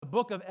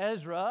book of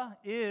Ezra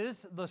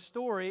is the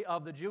story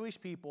of the Jewish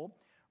people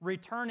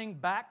returning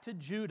back to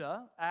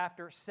Judah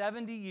after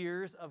 70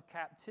 years of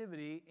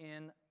captivity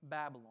in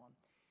Babylon.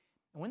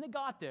 And when they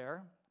got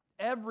there,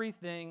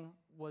 everything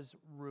was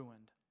ruined.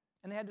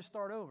 And they had to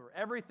start over.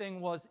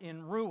 Everything was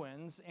in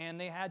ruins, and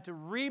they had to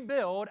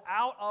rebuild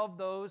out of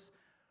those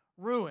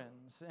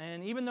ruins.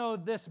 And even though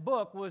this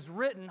book was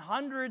written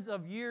hundreds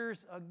of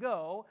years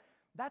ago,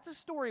 that's a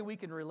story we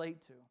can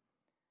relate to.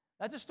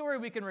 That's a story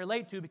we can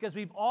relate to because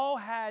we've all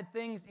had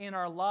things in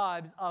our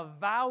lives of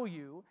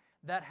value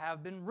that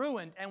have been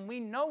ruined. And we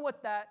know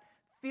what that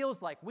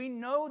feels like. We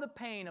know the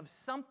pain of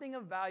something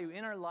of value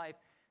in our life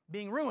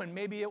being ruined.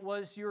 Maybe it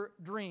was your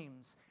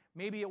dreams.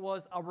 Maybe it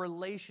was a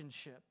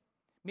relationship.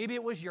 Maybe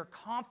it was your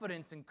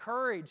confidence and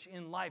courage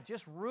in life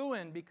just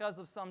ruined because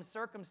of some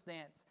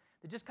circumstance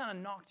that just kind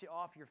of knocked you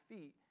off your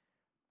feet.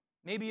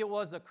 Maybe it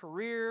was a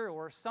career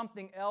or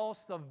something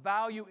else of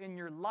value in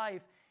your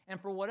life, and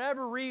for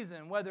whatever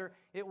reason, whether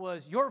it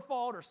was your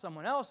fault or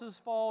someone else's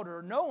fault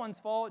or no one's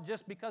fault,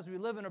 just because we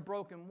live in a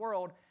broken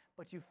world,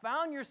 but you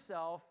found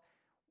yourself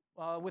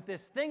with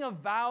this thing of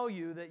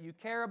value that you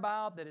care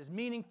about, that is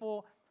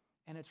meaningful,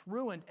 and it's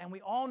ruined. And we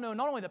all know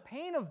not only the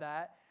pain of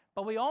that,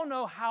 but we all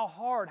know how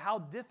hard, how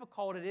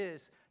difficult it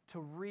is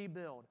to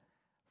rebuild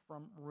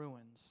from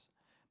ruins.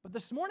 But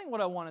this morning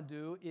what I want to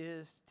do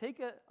is take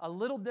a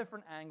little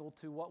different angle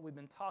to what we've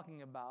been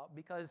talking about,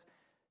 because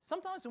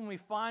sometimes when we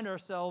find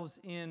ourselves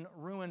in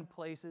ruined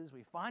places,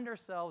 we find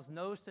ourselves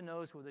nose to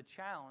nose with a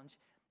challenge,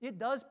 it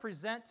does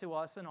present to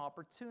us an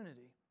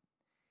opportunity.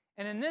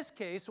 And in this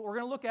case, what we're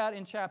going to look at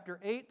in chapter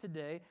 8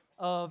 today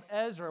of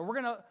Ezra,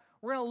 we're going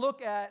to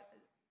look at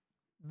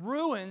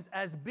ruins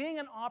as being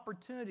an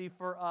opportunity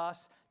for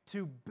us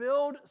to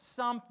build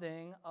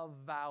something of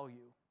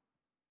value.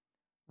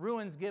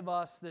 Ruins give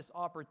us this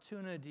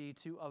opportunity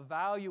to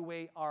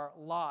evaluate our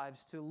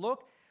lives, to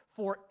look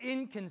for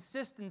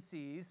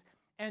inconsistencies,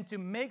 and to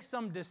make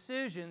some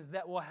decisions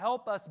that will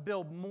help us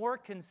build more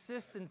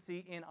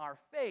consistency in our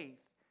faith.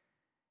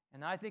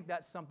 And I think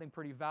that's something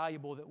pretty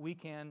valuable that we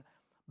can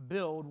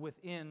build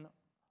within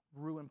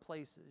ruined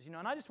places. And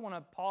I just want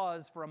to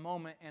pause for a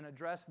moment and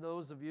address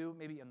those of you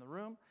maybe in the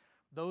room,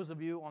 those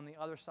of you on the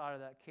other side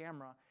of that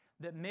camera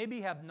that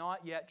maybe have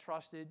not yet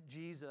trusted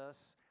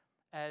Jesus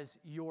as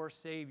your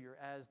Savior,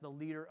 as the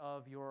leader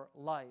of your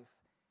life.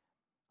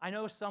 I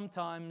know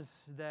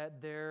sometimes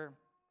that there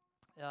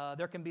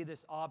can be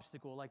this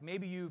obstacle, like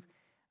maybe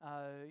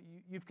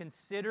you've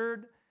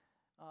considered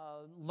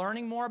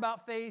learning more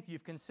about faith,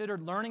 you've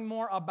considered learning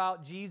more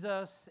about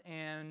Jesus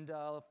and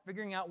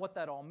figuring out what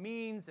that all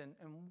means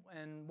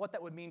and what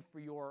that would mean for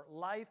your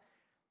life.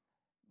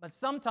 But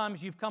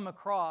sometimes you've come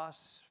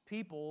across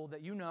people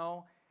that you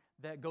know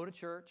that go to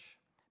church,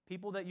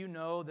 people that you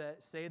know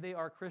that say they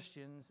are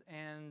Christians,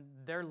 and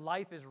their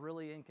life is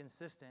really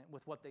inconsistent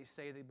with what they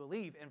say they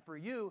believe. And for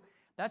you,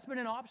 that's been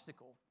an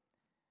obstacle.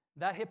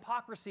 That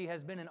hypocrisy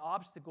has been an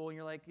obstacle, and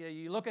you're like, yeah,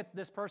 you look at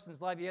this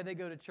person's life, yeah, they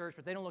go to church,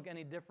 but they don't look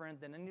any different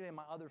than any of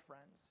my other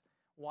friends.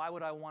 Why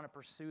would I want to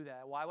pursue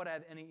that? Why would I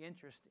have any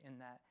interest in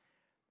that?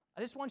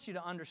 I just want you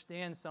to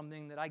understand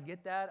something, that I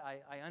get that.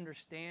 I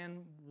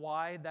understand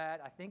why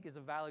that I think is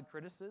a valid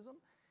criticism.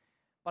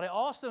 But I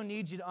also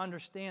need you to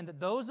understand that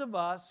those of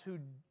us who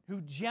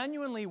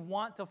genuinely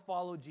want to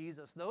follow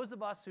Jesus, those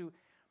of us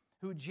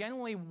who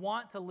genuinely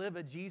want to live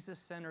a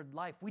Jesus-centered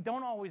life, we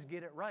don't always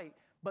get it right.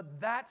 But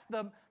that's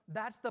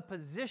the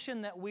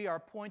position that we are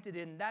pointed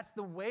in. That's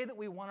the way that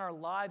we want our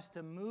lives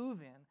to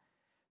move in,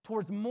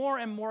 towards more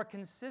and more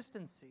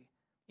consistency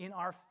in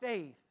our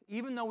faith,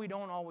 even though we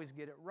don't always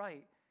get it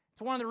right.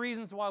 It's one of the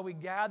reasons why we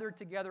gather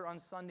together on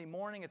Sunday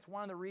morning. It's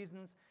one of the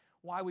reasons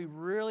why we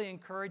really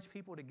encourage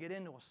people to get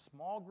into a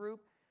small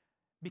group,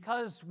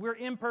 because we're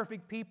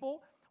imperfect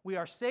people. We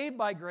are saved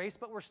by grace,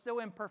 but we're still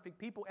imperfect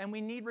people, and we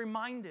need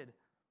reminded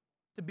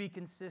to be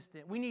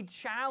consistent. We need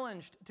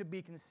challenged to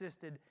be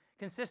consistent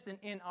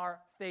in our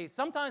faith.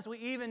 Sometimes we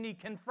even need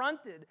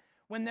confronted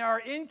when there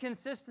are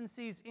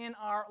inconsistencies in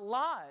our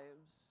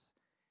lives.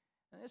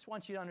 And I just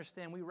want you to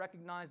understand, we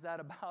recognize that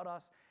about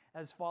us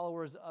as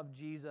followers of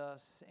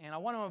Jesus. And I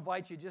want to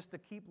invite you just to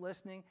keep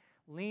listening,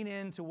 lean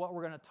into what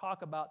we're going to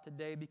talk about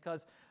today,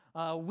 because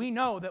we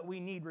know that we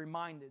need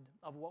reminded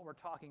of what we're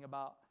talking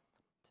about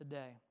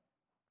today.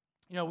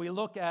 We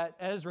look at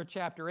Ezra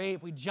chapter 8.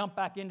 If we jump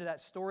back into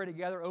that story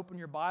together, open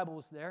your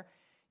Bibles there.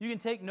 You can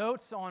take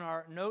notes on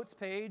our notes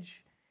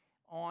page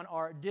on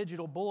our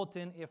digital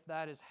bulletin if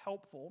that is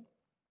helpful.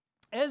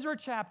 Ezra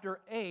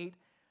chapter 8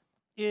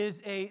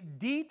 is a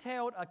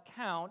detailed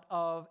account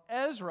of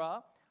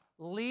Ezra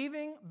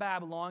leaving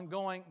Babylon,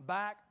 going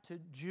back to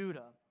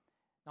Judah.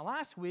 Now,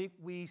 last week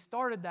we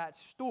started that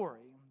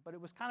story, but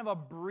it was kind of a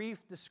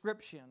brief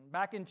description.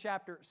 Back in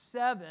chapter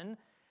 7,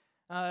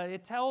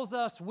 it tells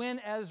us when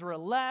Ezra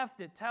left.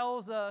 It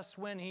tells us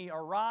when he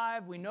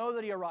arrived. We know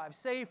that he arrived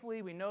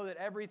safely. We know that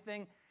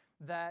everything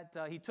that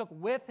he took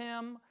with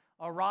him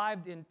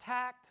arrived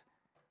intact.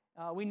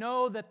 We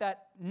know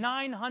that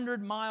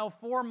 900-mile,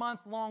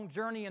 4-month-long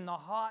journey in the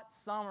hot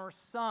summer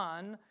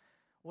sun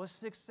was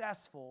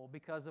successful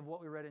because of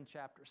what we read in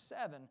chapter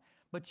 7.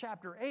 But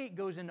chapter 8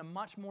 goes into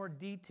much more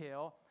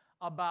detail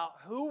about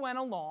who went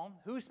along,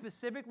 who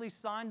specifically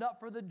signed up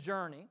for the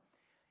journey,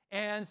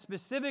 and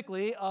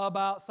specifically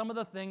about some of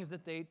the things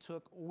that they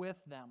took with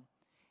them.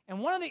 And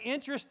one of the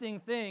interesting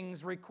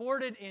things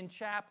recorded in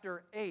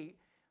chapter 8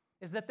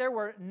 is that there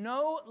were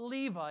no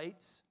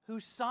Levites who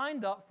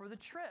signed up for the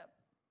trip.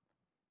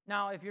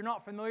 Now, if you're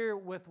not familiar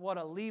with what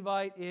a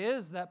Levite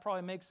is, that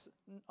probably makes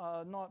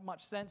not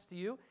much sense to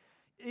you.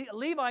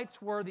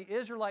 Levites were the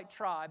Israelite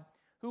tribe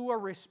who were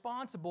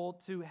responsible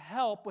to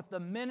help with the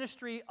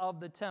ministry of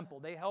the temple.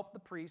 They helped the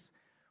priests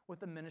with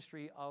the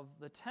ministry of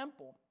the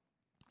temple.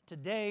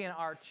 Today, in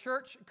our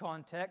church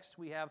context,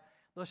 we have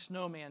the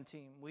snowman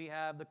team. We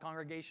have the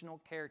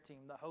congregational care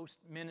team, the host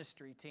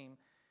ministry team.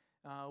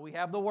 We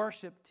have the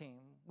worship team.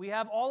 We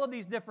have all of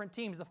these different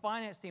teams, the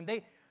finance team.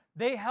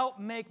 They help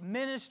make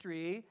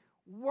ministry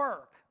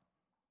work.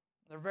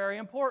 They're very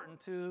important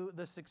to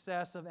the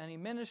success of any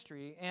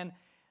ministry. And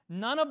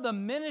none of the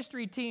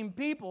ministry team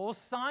people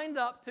signed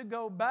up to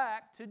go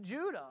back to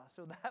Judah.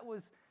 So that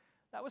was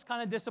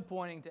kind of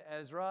disappointing to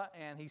Ezra,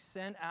 and he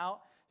sent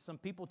out some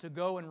people to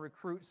go and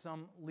recruit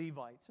some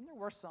Levites. And there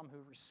were some who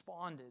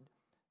responded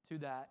to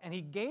that. And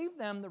he gave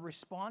them the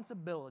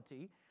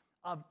responsibility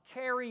of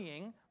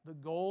carrying the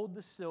gold,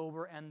 the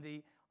silver, and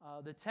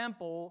the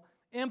temple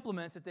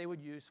implements that they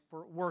would use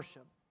for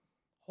worship.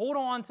 Hold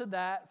on to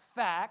that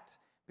fact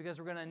because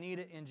we're going to need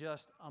it in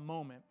just a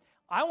moment.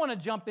 I want to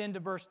jump into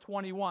verse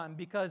 21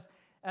 because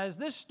as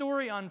this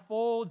story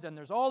unfolds and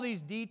there's all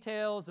these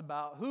details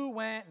about who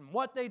went and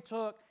what they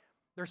took,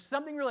 there's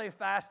something really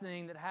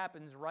fascinating that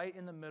happens right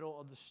in the middle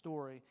of the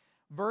story.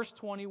 Verse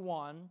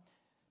 21,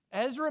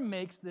 Ezra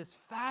makes this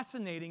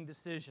fascinating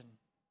decision.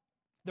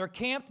 They're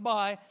camped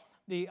by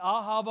the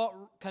Ahava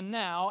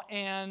Canal,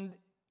 and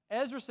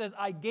Ezra says,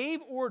 I gave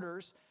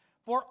orders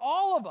for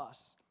all of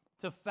us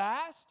to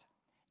fast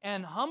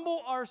and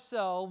humble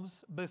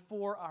ourselves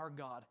before our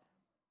God.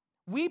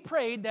 We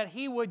prayed that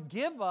He would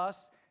give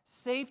us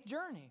safe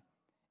journey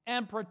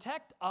and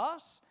protect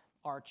us,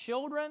 our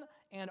children,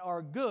 and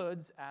our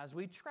goods as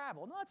we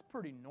travel. Now, that's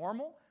pretty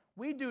normal.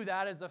 We do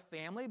that as a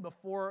family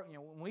before,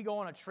 when we go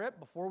on a trip,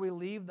 before we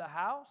leave the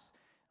house.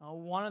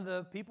 One of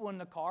the people in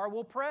the car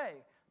will pray,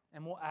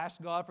 and we'll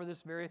ask God for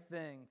this very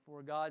thing,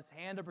 for God's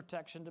hand of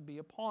protection to be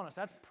upon us.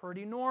 That's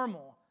pretty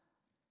normal.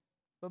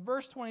 But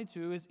verse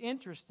 22 is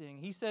interesting.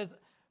 He says,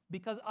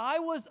 because I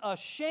was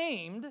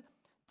ashamed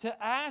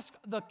to ask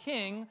the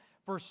king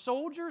for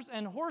soldiers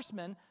and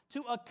horsemen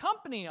to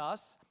accompany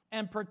us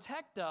and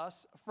protect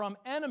us from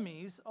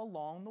enemies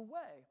along the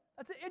way.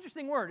 That's an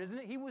interesting word, isn't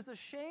it? He was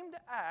ashamed to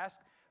ask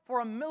for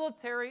a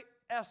military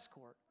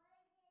escort.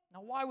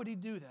 Now, why would he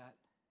do that?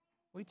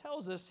 Well, he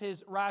tells us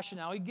his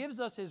rationale. He gives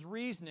us his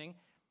reasoning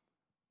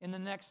in the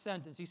next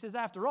sentence. He says,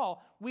 after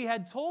all, we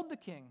had told the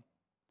king,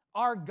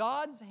 our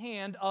God's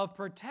hand of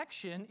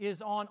protection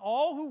is on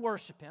all who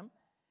worship Him,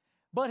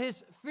 but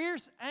His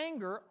fierce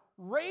anger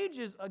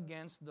rages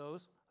against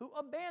those who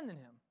abandon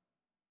Him.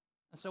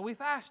 And so we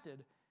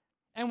fasted,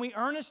 and we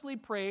earnestly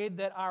prayed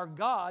that our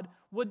God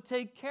would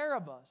take care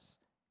of us,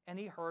 and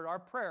He heard our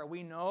prayer.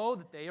 We know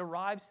that they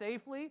arrived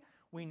safely.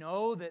 We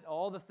know that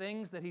all the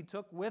things that He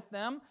took with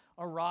them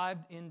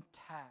arrived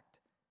intact.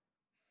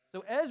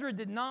 So Ezra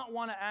did not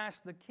want to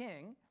ask the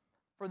king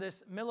for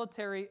this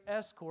military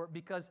escort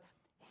because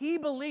he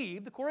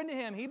believed, according to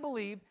him, he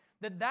believed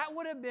that that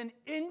would have been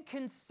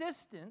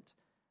inconsistent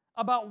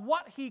about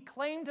what he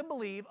claimed to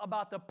believe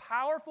about the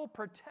powerful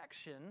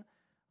protection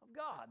of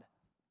God.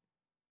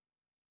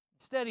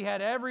 Instead, he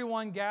had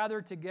everyone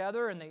gathered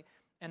together and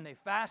they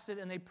fasted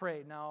and they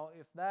prayed. Now,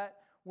 if that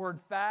word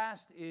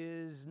fast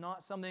is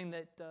not something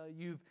that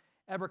you've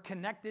ever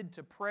connected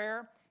to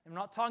prayer, I'm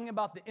not talking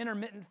about the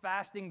intermittent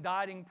fasting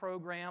dieting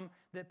program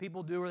that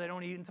people do where they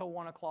don't eat until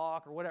 1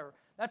 o'clock or whatever.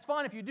 That's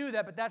fine if you do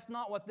that, but that's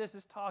not what this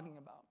is talking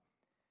about.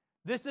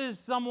 This is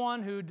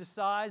someone who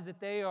decides that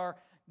they are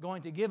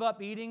going to give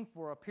up eating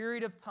for a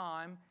period of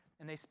time,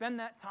 and they spend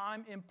that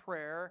time in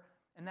prayer,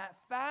 and that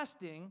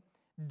fasting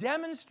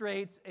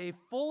demonstrates a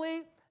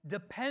fully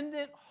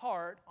dependent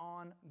heart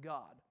on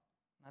God.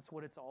 That's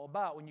what it's all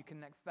about when you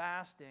connect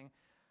fasting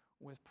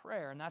with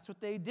prayer, and that's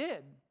what they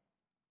did.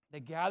 They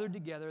gathered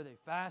together, they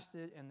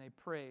fasted, and they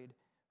prayed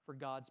for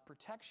God's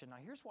protection. Now,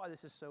 here's why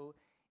this is so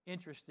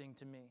interesting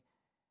to me.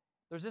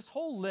 There's this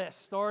whole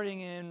list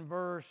starting in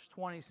verse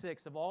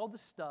 26 of all the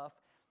stuff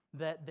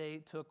that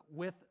they took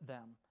with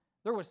them.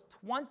 There was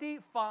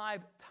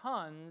 25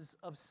 tons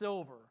of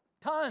silver.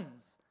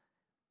 Tons.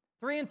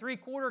 3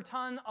 3/4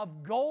 tons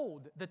of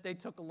gold that they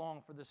took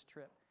along for this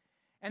trip.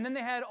 And then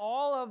they had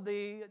all of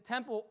the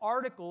temple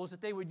articles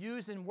that they would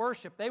use in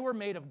worship. They were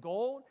made of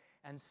gold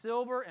and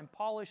silver and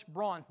polished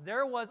bronze.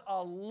 There was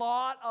a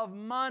lot of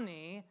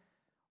money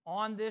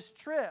on this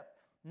trip.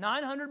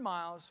 900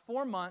 miles,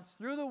 4 months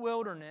through the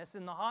wilderness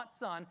in the hot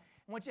sun.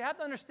 And what you have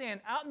to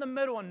understand, out in the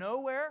middle of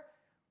nowhere,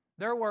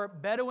 there were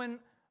Bedouin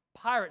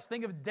pirates.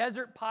 Think of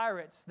desert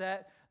pirates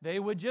that they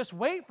would just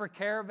wait for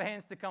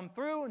caravans to come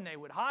through, and they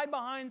would hide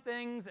behind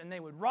things, and they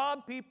would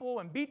rob people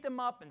and beat them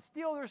up and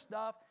steal their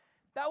stuff.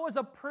 That was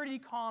a pretty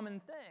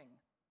common thing.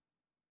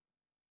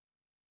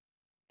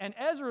 And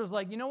Ezra was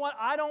like, you know what?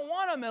 I don't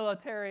want a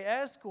military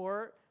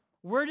escort.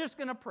 We're just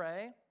going to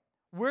pray.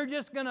 We're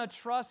just going to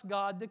trust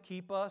God to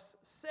keep us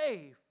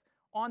safe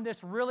on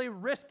this really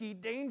risky,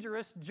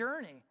 dangerous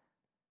journey.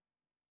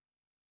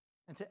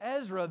 And to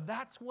Ezra,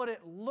 that's what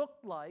it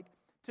looked like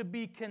to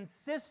be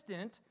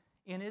consistent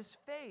in his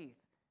faith.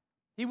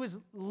 He was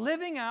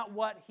living out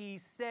what he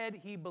said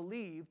he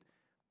believed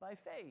by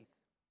faith.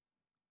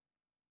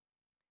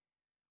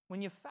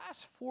 When you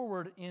fast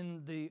forward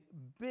in the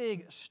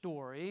big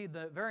story,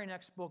 the very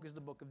next book is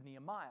the book of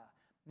Nehemiah.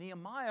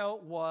 Nehemiah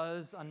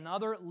was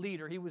another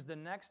leader. He was the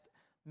next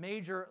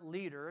major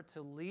leader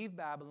to leave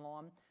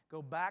Babylon,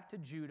 go back to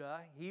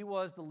Judah. He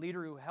was the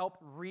leader who helped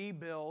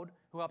rebuild,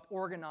 who helped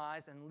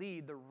organize and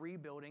lead the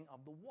rebuilding of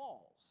the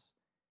walls.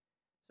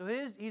 So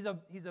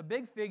he's a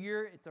big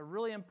figure. It's a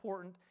really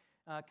important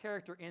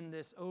character in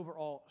this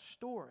overall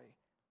story.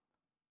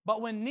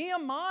 But when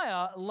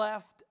Nehemiah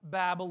left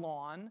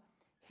Babylon,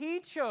 he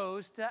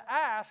chose to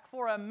ask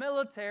for a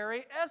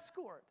military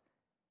escort.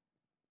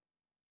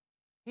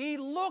 He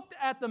looked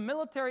at the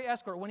military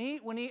escort. When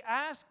he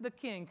asked the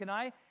king, can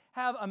I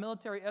have a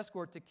military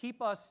escort to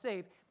keep us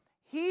safe?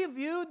 He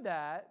viewed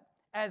that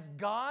as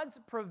God's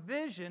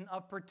provision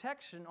of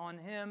protection on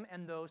him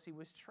and those he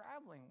was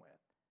traveling with.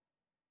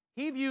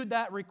 He viewed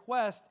that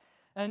request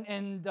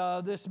and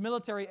this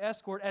military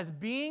escort as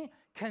being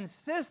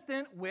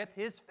consistent with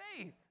his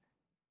faith.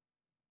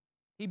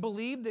 He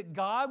believed that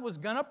God was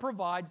going to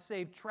provide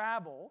safe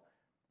travel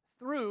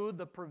through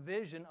the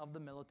provision of the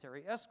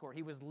military escort.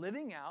 He was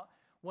living out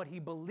what he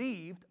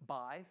believed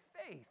by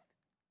faith.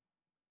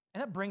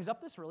 And it brings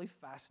up this really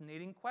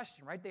fascinating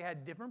question, right? They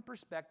had different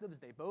perspectives.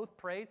 They both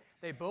prayed.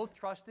 They both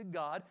trusted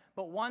God.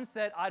 But one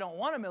said, I don't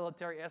want a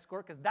military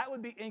escort because that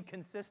would be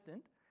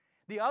inconsistent.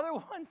 The other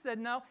one said,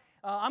 no,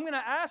 I'm going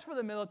to ask for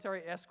the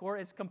military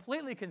escort. It's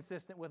completely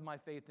consistent with my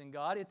faith in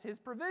God. It's his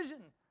provision.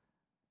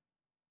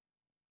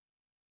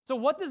 So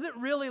what does it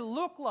really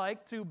look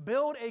like to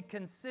build a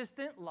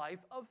consistent life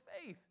of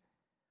faith?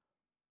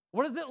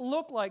 What does it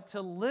look like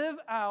to live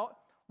out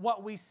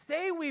what we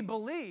say we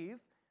believe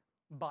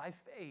by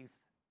faith?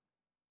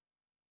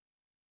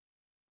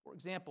 For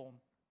example,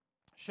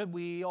 should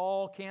we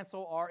all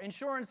cancel our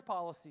insurance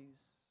policies?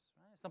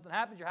 If something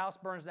happens, your house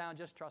burns down,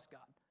 just trust God.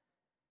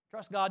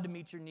 Trust God to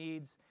meet your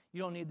needs.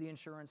 You don't need the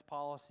insurance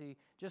policy.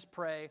 Just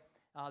pray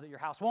that your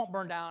house won't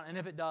burn down, and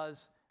if it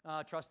does,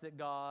 trust that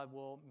God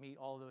will meet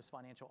all of those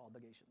financial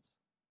obligations.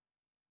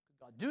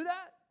 Could God do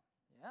that?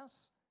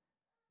 Yes.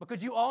 But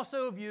could you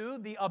also view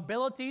the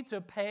ability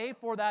to pay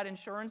for that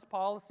insurance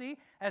policy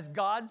as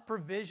God's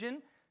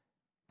provision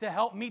to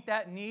help meet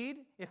that need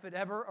if it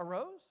ever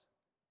arose?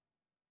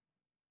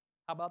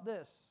 How about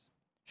this?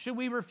 Should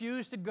we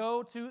refuse to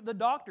go to the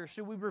doctor?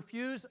 Should we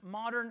refuse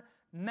modern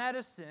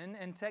medicine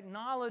and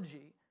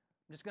technology?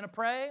 I'm just going to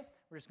pray.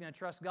 We're just going to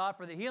trust God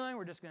for the healing.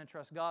 We're just going to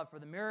trust God for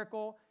the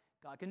miracle.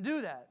 God can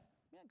do that.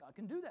 Yeah, God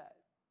can do that.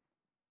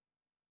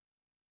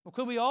 Well,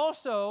 could we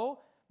also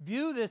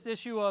view this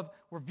issue of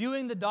we're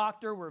viewing the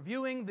doctor, we're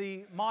viewing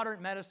the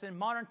modern medicine,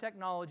 modern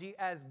technology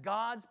as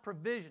God's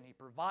provision? He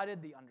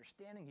provided the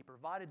understanding. He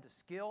provided the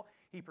skill.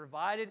 He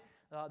provided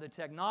the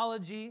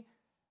technology.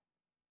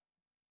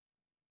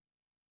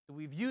 Do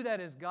we view that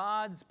as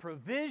God's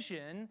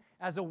provision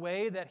as a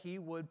way that he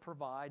would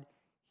provide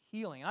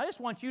healing? And I just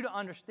want you to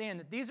understand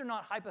that these are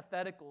not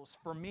hypotheticals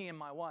for me and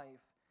my wife.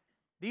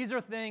 These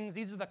are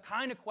the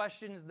kind of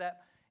questions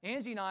that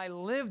Angie and I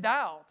lived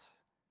out.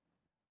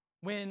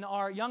 When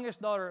our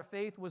youngest daughter,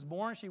 Faith, was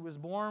born, she was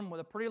born with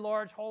a pretty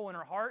large hole in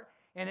her heart,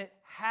 and it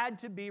had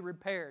to be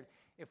repaired.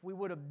 If we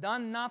would have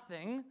done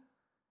nothing,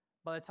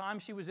 by the time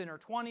she was in her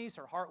 20s,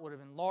 her heart would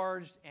have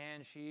enlarged,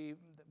 and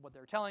what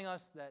they're telling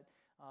us, that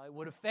it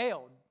would have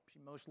failed. She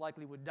most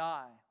likely would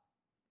die.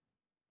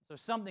 So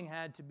something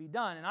had to be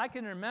done. And I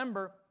can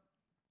remember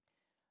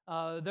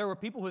there were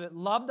people who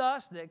loved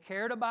us, that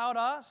cared about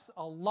us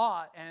a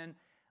lot, and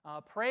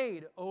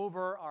prayed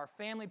over our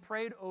family,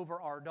 prayed over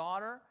our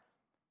daughter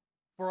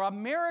for a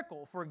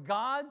miracle, for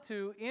God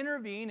to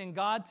intervene and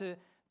God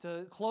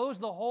to close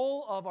the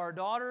hole of our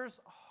daughter's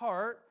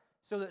heart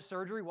so that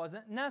surgery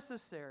wasn't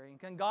necessary. And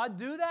can God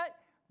do that?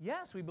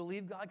 Yes, we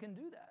believe God can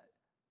do that.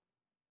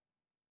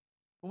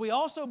 But we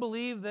also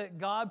believe that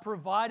God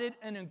provided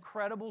an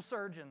incredible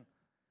surgeon.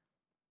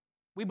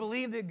 We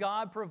believe that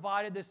God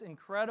provided this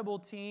incredible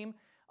team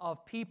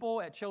of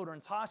people at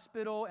Children's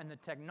Hospital and the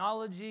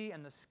technology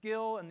and the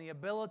skill and the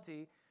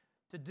ability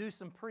to do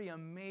some pretty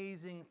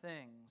amazing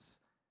things.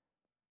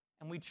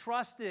 And we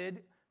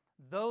trusted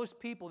those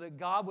people, that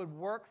God would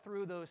work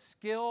through those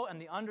skill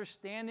and the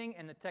understanding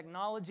and the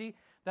technology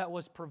that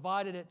was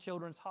provided at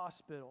Children's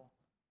Hospital.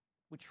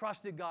 We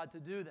trusted God to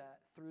do that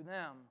through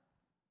them.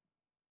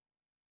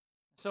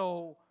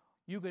 So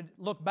you could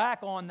look back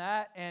on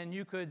that and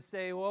you could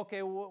say, well,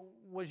 okay,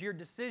 was your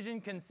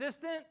decision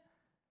consistent?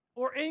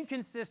 or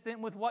inconsistent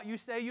with what you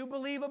say you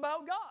believe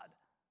about God?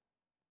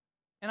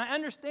 And I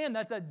understand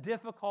that's a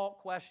difficult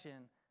question.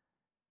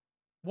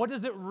 What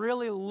does it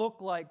really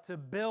look like to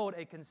build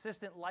a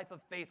consistent life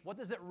of faith? What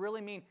does it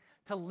really mean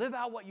to live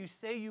out what you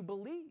say you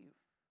believe?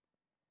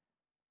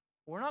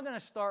 We're not going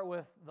to start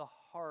with the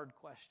hard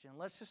question.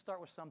 Let's just start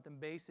with something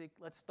basic.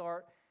 Let's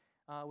start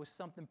with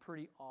something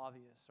pretty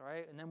obvious, all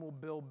right? And then we'll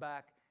build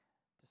back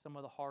to some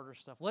of the harder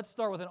stuff. Let's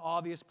start with an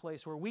obvious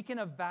place where we can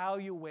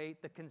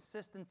evaluate the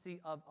consistency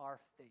of our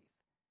faith.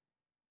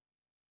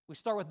 We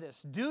start with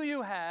this. Do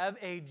you have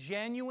a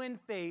genuine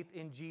faith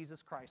in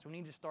Jesus Christ? We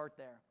need to start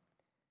there.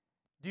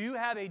 Do you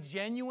have a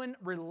genuine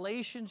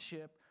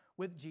relationship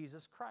with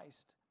Jesus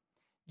Christ?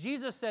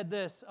 Jesus said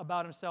this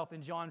about himself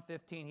in John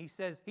 15.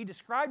 He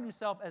described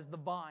himself as the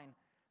vine,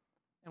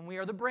 and we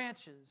are the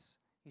branches.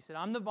 He said,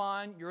 I'm the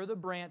vine, you're the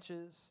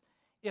branches.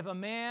 If a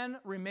man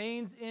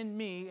remains in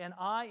me and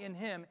I in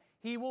him,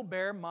 he will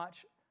bear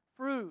much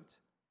fruit.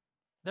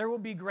 There will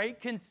be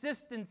great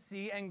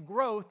consistency and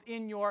growth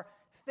in your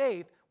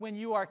faith when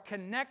you are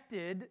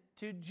connected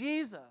to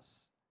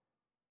Jesus.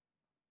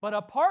 But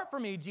apart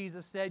from me,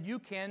 Jesus said, you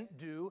can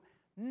do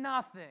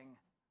nothing.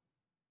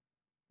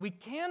 We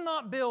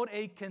cannot build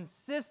a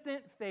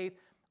consistent faith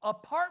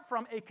apart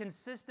from a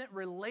consistent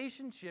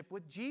relationship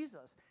with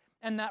Jesus.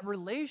 And that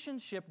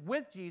relationship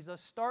with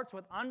Jesus starts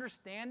with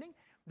understanding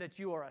that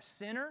you are a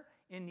sinner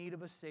in need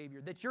of a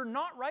Savior, that you're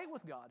not right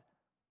with God,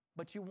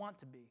 but you want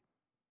to be.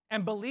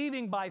 And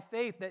believing by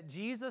faith that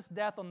Jesus'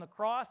 death on the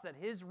cross, that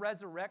His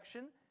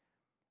resurrection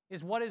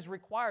is what is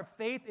required.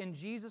 Faith in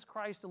Jesus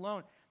Christ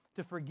alone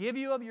to forgive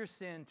you of your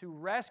sin, to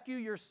rescue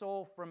your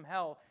soul from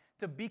hell,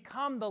 to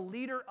become the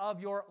leader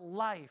of your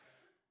life.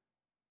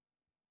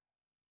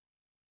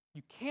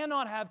 You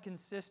cannot have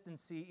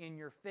consistency in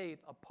your faith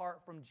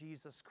apart from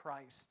Jesus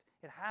Christ.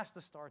 It has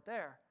to start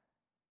there.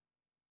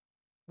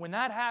 When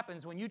that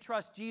happens, when you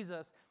trust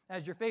Jesus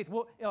as your faith,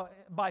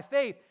 by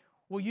faith,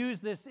 we'll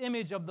use this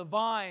image of the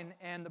vine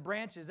and the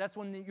branches. That's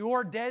when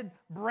your dead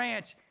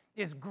branch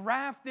is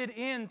grafted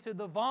into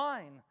the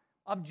vine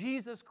of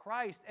Jesus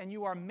Christ, and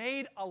you are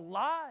made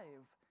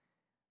alive,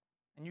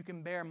 and you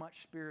can bear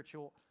much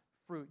spiritual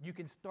fruit. You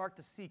can start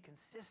to see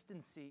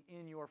consistency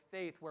in your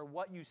faith, where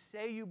what you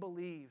say you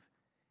believe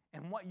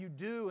and what you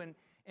do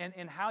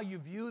and how you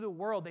view the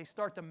world, they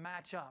start to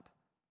match up.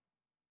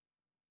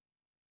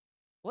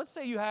 Let's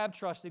say you have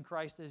trusted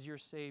Christ as your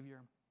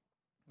Savior.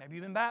 Maybe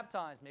you've been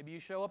baptized. Maybe you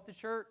show up to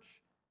church.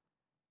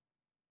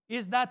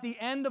 Is that the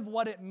end of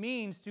what it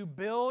means to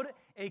build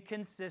a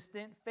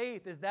consistent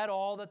faith? Is that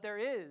all that there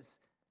is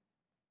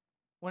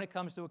when it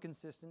comes to a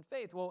consistent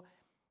faith? Well,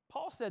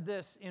 Paul said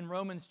this in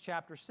Romans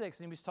chapter 6,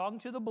 and he was talking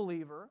to the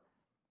believer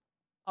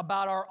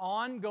about our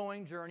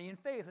ongoing journey in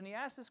faith. And he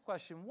asked this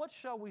question, what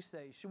shall we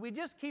say? Should we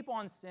just keep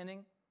on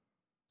sinning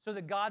so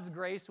that God's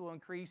grace will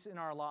increase in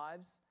our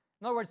lives?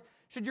 In other words,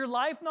 should your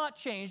life not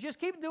change? Just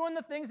keep doing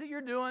the things that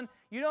you're doing.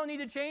 You don't need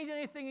to change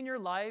anything in your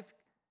life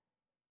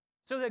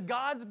so that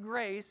God's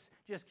grace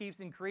just keeps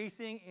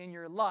increasing in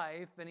your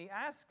life. And he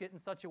asks it in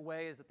such a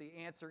way as that the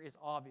answer is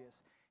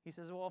obvious. He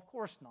says, well, of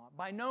course not.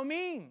 By no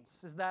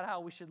means is that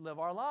how we should live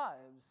our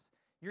lives.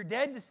 You're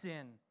dead to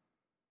sin.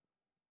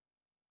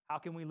 How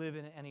can we live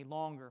in it any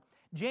longer?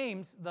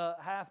 James, the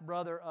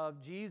half-brother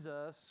of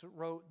Jesus,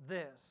 wrote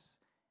this.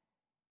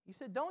 He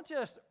said, don't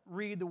just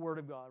read the Word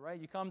of God, right?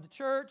 You come to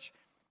church,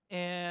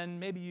 and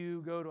maybe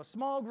you go to a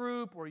small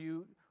group, or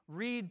you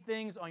read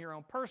things on your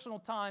own personal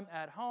time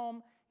at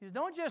home. He says,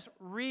 don't just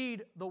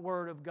read the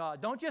Word of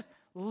God. Don't just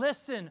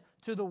listen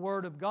to the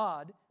Word of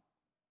God.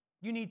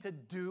 You need to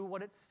do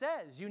what it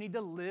says. You need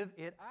to live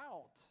it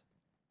out.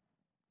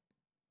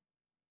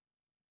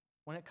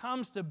 When it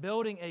comes to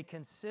building a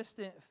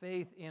consistent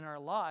faith in our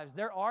lives,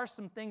 there are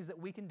some things that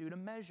we can do to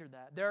measure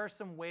that. There are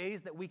some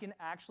ways that we can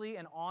actually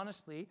and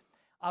honestly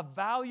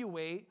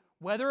evaluate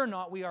whether or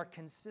not we are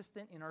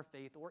consistent in our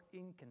faith or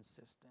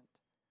inconsistent.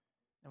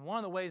 And one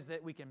of the ways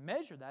that we can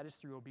measure that is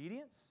through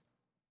obedience,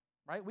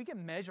 right? We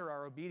can measure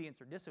our obedience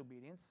or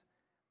disobedience,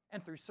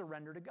 and through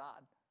surrender to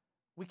God.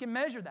 We can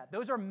measure that.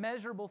 Those are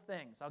measurable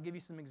things. I'll give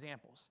you some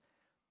examples.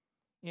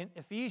 In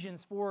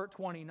Ephesians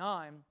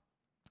 4:29,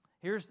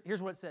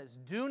 here's what it says.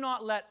 Do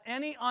not let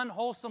any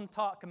unwholesome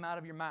talk come out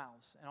of your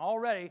mouths. And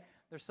already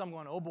there's some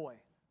going, oh boy.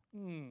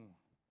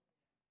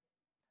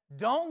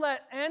 Don't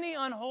let any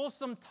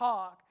unwholesome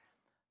talk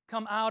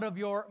come out of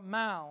your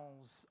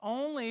mouths.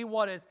 Only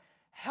what is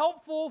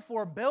helpful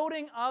for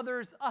building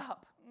others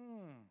up.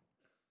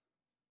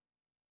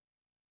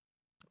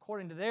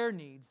 According to their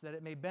needs, that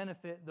it may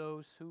benefit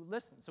those who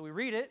listen. So we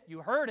read it,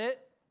 you heard it.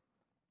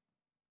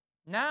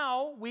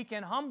 Now we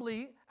can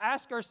humbly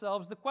ask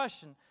ourselves the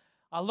question.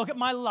 I look at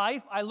my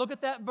life, I look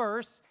at that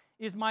verse.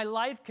 Is my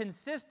life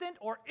consistent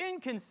or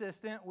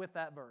inconsistent with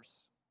that verse?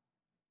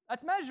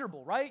 That's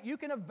measurable, right? You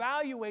can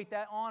evaluate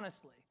that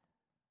honestly.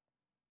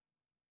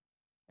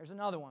 There's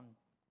another one.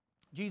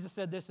 Jesus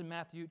said this in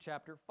Matthew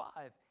chapter 5.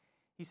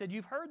 He said,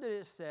 you've heard that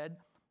it is said,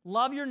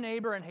 love your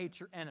neighbor and hate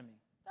your enemy.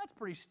 That's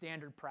pretty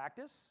standard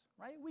practice,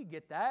 right? We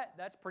get that.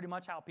 That's pretty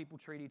much how people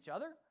treat each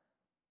other.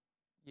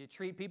 You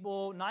treat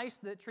people nice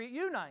that treat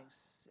you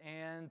nice,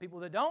 and people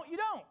that don't, you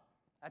don't.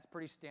 That's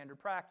pretty standard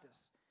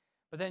practice.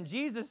 But then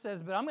Jesus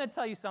says, but I'm going to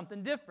tell you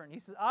something different. He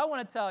says, I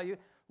want to tell you,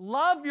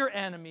 love your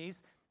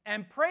enemies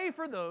and pray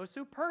for those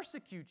who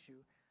persecute you.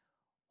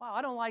 Wow,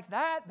 I don't like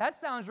that. That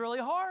sounds really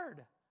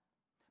hard.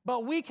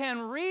 But we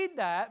can read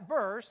that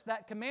verse,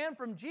 that command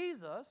from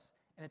Jesus,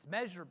 and it's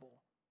measurable.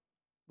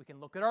 We can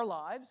look at our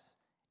lives,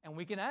 and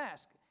we can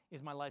ask,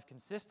 is my life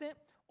consistent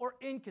or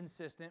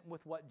inconsistent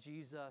with what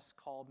Jesus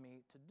called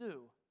me to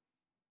do?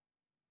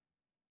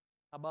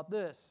 How about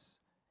this?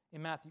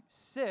 In Matthew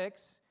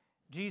 6,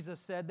 Jesus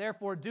said,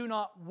 therefore, do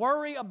not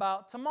worry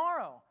about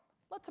tomorrow.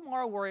 Let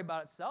tomorrow worry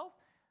about itself.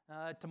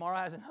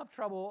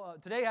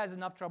 Today has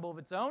enough trouble of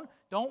its own.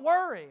 Don't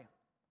worry.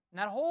 And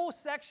that whole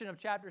section of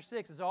chapter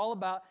 6 is all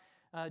about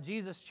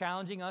Jesus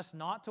challenging us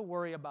not to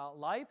worry about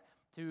life,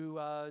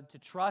 to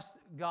trust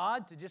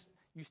God,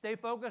 you stay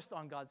focused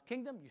on God's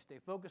kingdom, you stay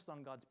focused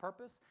on God's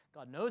purpose.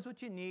 God knows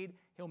what you need,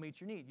 He'll meet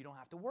your need. You don't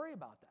have to worry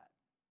about that.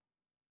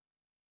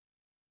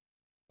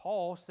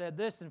 Paul said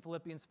this in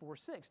Philippians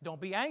 4:6, don't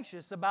be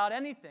anxious about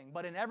anything,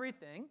 but in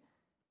everything,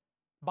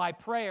 by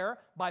prayer,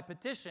 by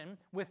petition,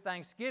 with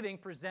thanksgiving,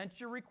 present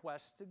your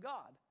requests to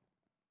God.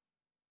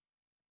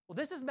 Well,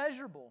 this is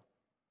measurable.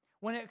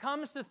 When it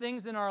comes to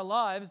things in our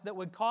lives that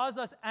would cause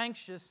us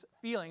anxious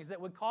feelings,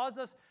 that would cause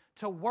us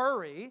to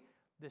worry,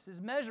 this is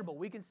measurable.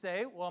 We can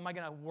say, well, am I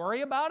going to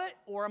worry about it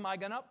or am I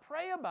going to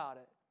pray about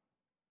it?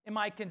 Am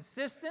I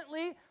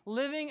consistently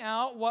living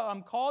out what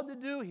I'm called to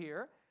do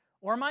here,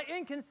 or am I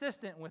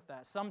inconsistent with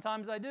that?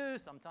 Sometimes I do,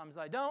 sometimes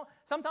I don't.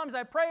 Sometimes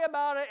I pray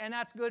about it and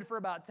that's good for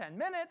about 10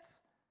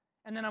 minutes,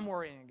 and then I'm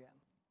worrying again.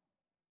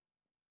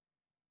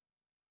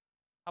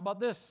 How about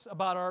this,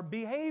 about our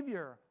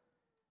behavior?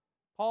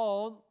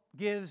 Paul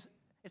gives,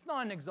 it's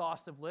not an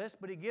exhaustive list,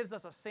 but he gives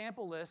us a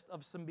sample list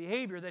of some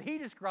behavior that he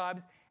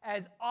describes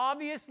as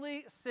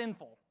obviously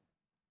sinful.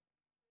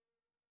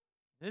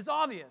 It is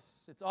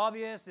obvious. It's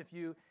obvious if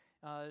you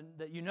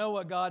that you know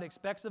what God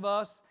expects of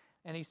us.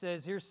 And he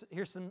says,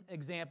 here's some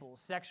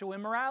examples. Sexual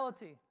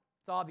immorality.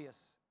 It's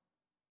obvious.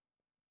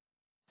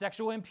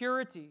 Sexual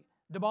impurity,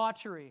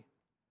 debauchery,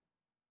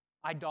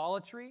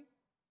 idolatry,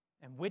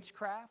 and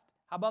witchcraft.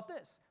 How about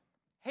this?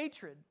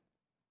 Hatred,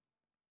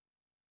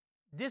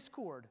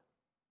 discord,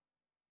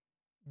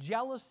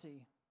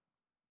 jealousy,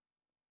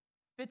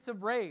 fits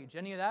of rage.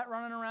 Any of that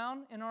running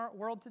around in our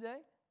world today?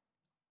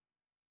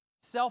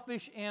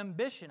 Selfish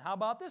ambition. How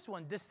about this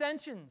one?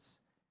 Dissensions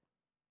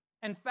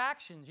and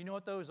factions. You know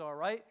what those are,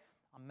 right?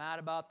 I'm mad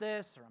about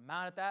this, or I'm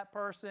mad at that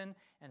person,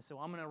 and so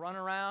I'm going to run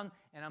around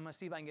and I'm going to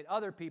see if I can get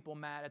other people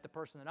mad at the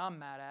person that I'm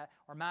mad at,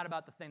 or mad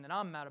about the thing that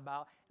I'm mad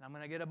about, and I'm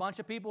going to get a bunch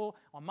of people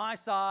on my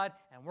side,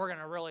 and we're going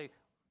to really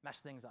mess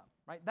things up,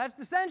 right? That's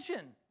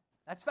dissension.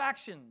 That's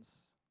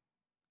factions.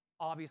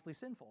 Obviously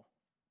sinful.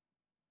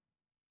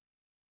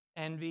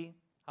 Envy.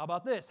 How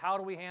about this? How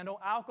do we handle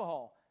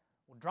alcohol?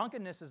 Well,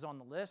 drunkenness is on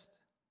the list.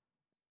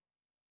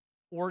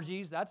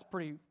 Orgies, that's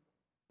pretty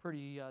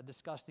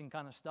disgusting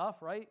kind of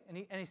stuff, right? And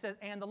he says,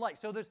 and the like.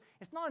 So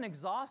it's not an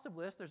exhaustive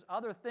list. There's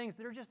other things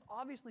that are just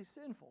obviously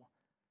sinful.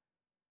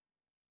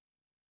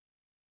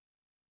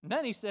 And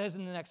then he says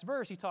in the next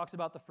verse, he talks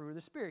about the fruit of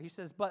the Spirit. He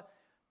says, but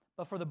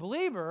for the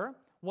believer,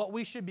 what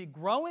we should be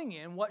growing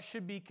in, what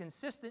should be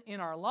consistent in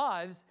our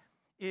lives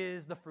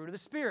is the fruit of the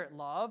Spirit.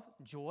 Love,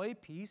 joy,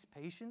 peace,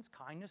 patience,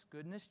 kindness,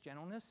 goodness,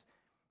 gentleness,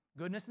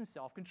 goodness, and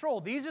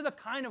self-control. These are the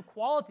kind of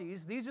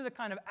qualities, these are the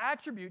kind of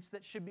attributes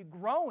that should be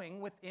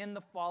growing within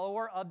the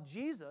follower of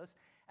Jesus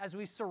as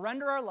we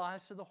surrender our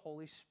lives to the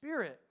Holy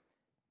Spirit.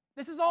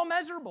 This is all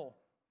measurable.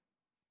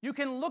 You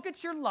can look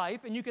at your life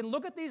and you can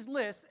look at these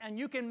lists and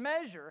you can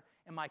measure,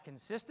 am I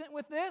consistent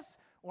with this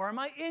or am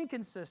I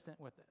inconsistent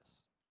with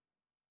this?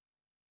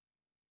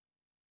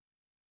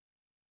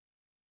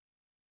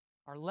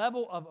 Our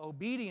level of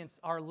obedience,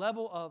 our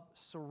level of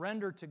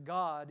surrender to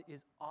God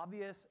is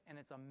obvious, and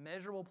it's a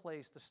measurable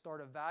place to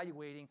start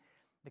evaluating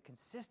the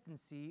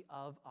consistency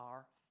of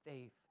our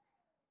faith.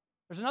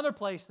 There's another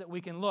place that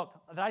we can look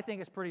that I think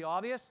is pretty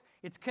obvious.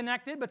 It's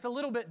connected, but it's a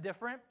little bit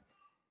different.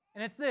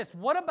 And it's this.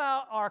 What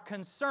about our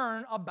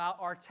concern about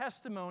our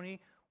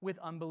testimony with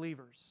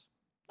unbelievers?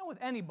 Not with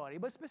anybody,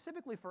 but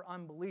specifically for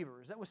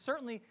unbelievers. That was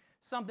certainly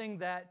something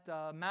that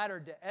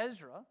mattered to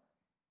Ezra.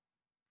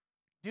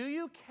 Do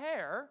you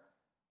care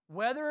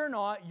whether or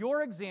not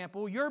your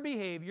example, your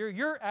behavior,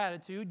 your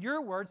attitude,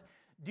 your words,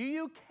 do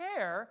you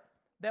care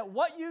that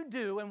what you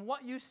do and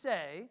what you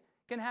say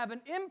can have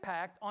an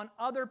impact on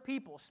other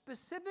people,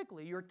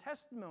 specifically your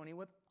testimony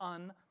with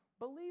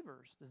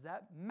unbelievers? Does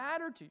that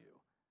matter to you?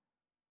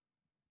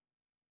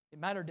 It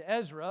mattered to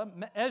Ezra.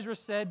 Ezra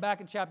said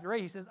back in chapter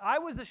 8, he says, I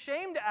was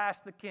ashamed to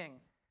ask the king.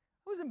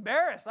 I was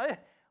embarrassed. I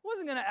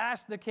wasn't going to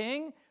ask the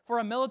king for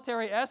a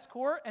military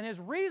escort, and his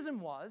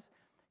reason was,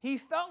 he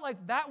felt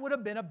like that would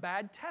have been a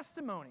bad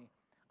testimony.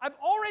 I've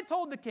already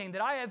told the king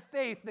that I have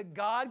faith that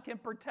God can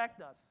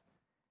protect us.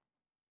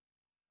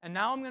 And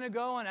now I'm going to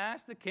go and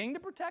ask the king to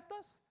protect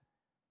us?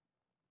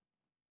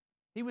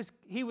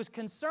 He was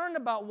concerned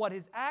about what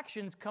his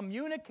actions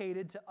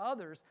communicated to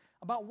others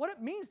about what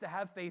it means to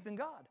have faith in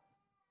God.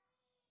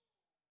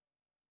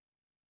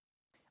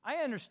 I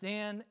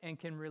understand and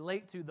can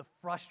relate to the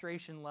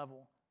frustration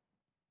level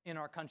in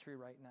our country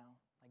right now.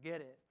 I get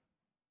it.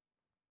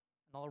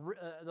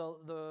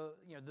 The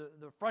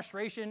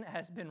frustration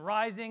has been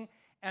rising,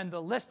 and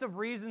the list of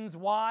reasons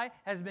why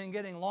has been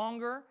getting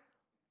longer.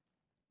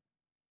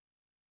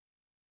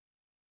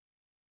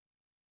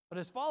 But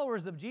as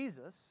followers of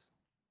Jesus,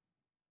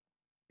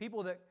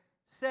 people that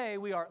say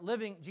we are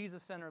living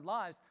Jesus-centered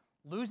lives,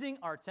 losing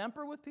our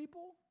temper with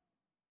people,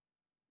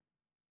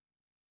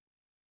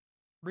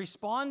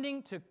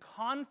 responding to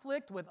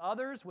conflict with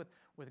others with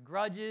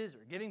grudges,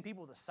 or giving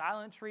people the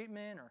silent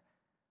treatment, or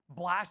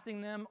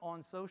blasting them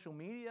on social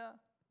media,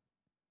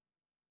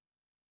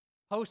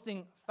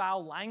 posting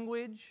foul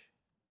language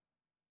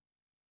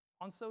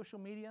on social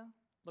media.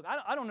 Look,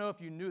 I don't know if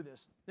you knew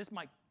this. This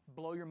might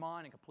blow your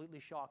mind and completely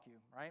shock you,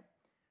 right?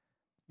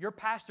 Your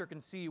pastor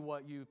can see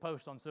what you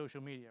post on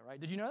social media, right?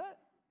 Did you know that?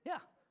 Yeah.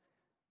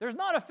 There's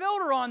not a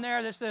filter on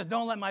there that says,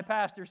 don't let my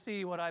pastor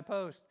see what I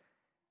post.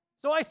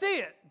 So I see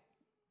it.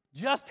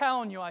 Just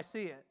telling you, I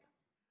see it.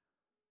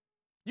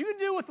 You can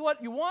do with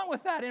what you want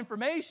with that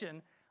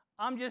information.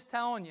 I'm just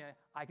telling you,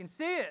 I can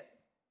see it.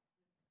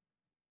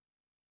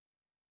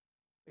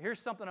 But here's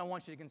something I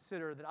want you to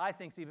consider that I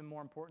think is even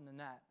more important than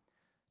that.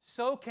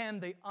 So can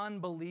the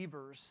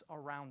unbelievers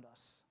around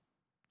us.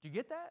 Do you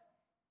get that?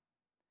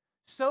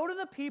 So do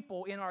the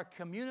people in our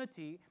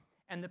community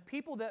and the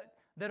people that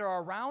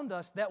are around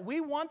us, that we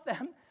want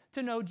them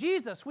to know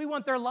Jesus. We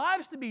want their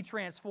lives to be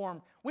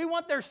transformed. We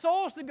want their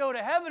souls to go to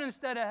heaven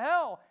instead of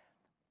hell.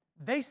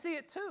 They see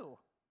it too.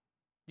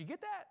 You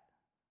get that?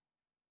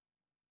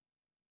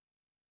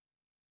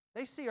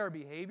 They see our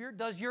behavior.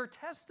 Does your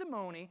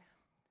testimony,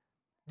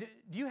 do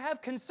you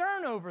have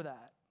concern over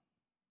that?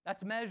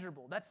 That's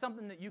measurable. That's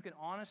something that you can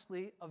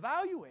honestly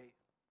evaluate.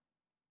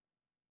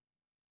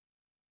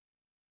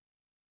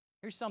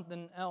 Here's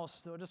something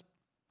else that I'll just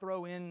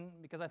throw in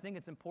because I think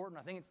it's important.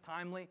 I think it's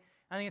timely.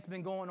 I think it's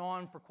been going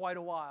on for quite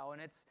a while.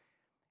 And it's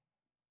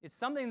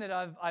something that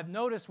I've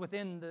noticed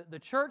within the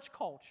church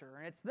culture.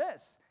 And it's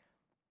this.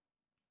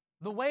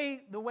 The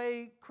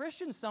way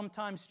Christians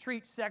sometimes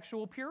treat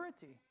sexual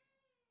purity.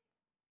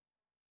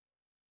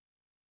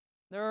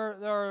 There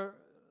are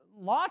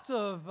lots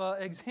of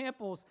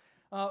examples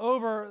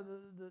over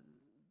the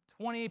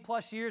 20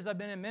 plus years I've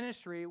been in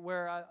ministry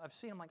where I've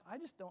seen, I'm like, I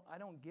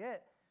don't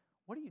get,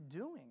 what are you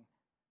doing?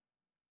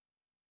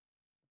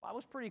 The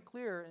Bible's pretty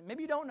clear, and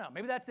maybe you don't know.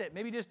 Maybe that's it.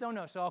 Maybe you just don't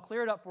know. So I'll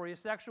clear it up for you.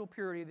 Sexual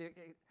purity,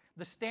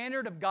 the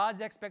standard of God's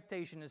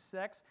expectation is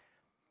sex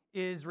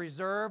is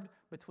reserved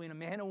between a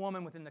man and a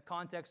woman within the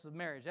context of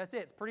marriage. That's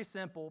it. It's pretty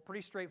simple,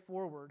 pretty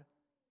straightforward.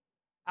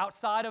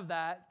 Outside of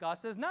that, God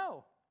says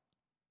no.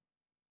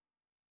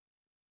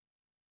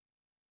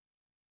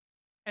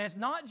 And it's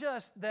not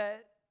just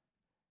that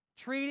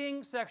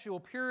treating sexual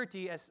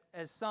purity as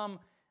some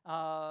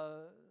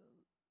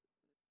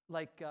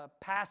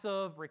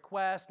passive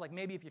request, like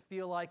maybe if you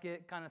feel like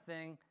it kind of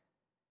thing.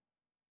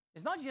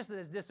 It's not just that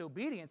it's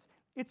disobedience.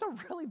 It's a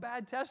really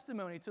bad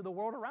testimony to the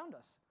world around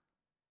us.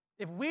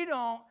 If we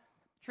don't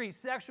treat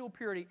sexual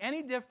purity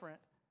any different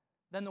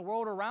than the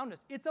world around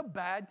us, it's a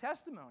bad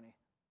testimony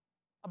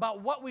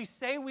about what we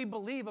say we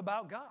believe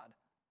about God.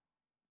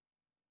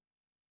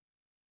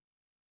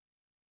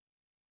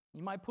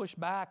 You might push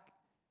back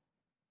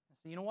and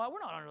say, you know what, we're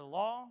not under the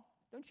law.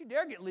 Don't you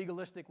dare get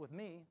legalistic with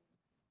me.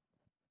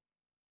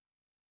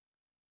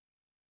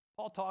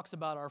 Paul talks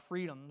about our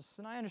freedoms,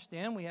 and I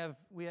understand we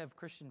have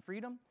Christian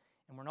freedom,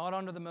 and we're not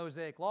under the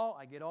Mosaic law.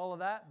 I get all of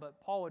that,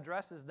 but Paul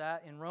addresses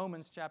that in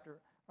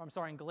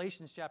in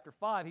Galatians chapter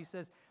 5. He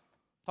says,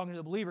 talking to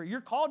the believer,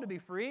 you're called to be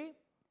free,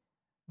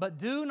 but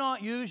do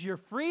not use your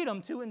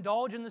freedom to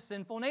indulge in the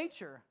sinful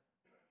nature.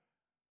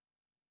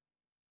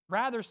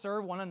 Rather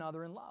serve one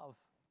another in love.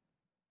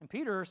 And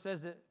Peter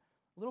says it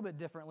a little bit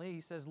differently.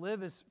 He says,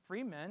 live as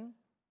free men,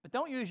 but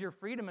don't use your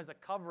freedom as a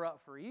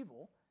cover-up for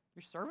evil.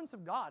 You're servants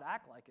of God.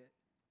 Act like it.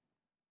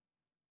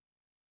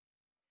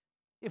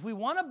 If we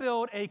want to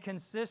build a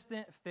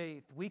consistent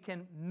faith, we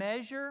can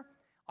measure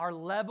our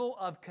level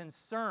of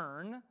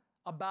concern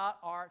about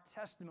our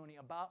testimony,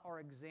 about our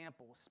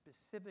example,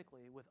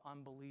 specifically with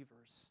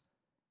unbelievers.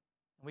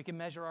 We can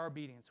measure our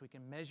obedience. We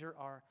can measure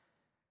our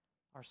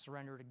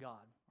surrender to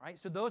God. Right?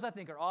 So those I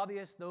think are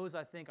obvious. Those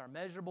I think are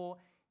measurable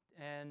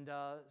and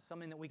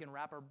something that we can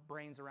wrap our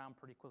brains around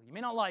pretty quickly. You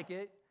may not like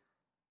it,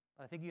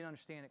 but I think you can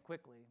understand it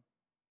quickly.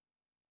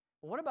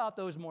 But what about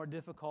those more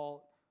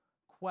difficult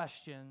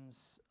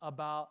questions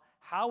about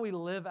how we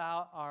live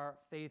out our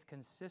faith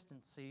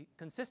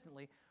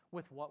consistently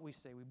with what we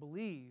say we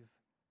believe?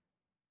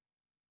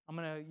 I'm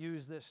going to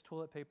use this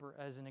toilet paper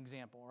as an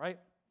example, right?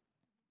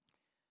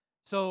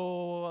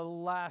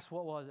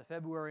 So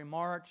February,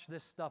 March,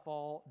 this stuff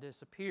all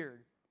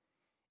disappeared.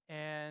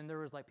 And there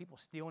was people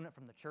stealing it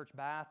from the church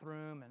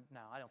bathroom, and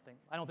no, I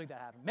don't think that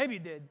happened. Maybe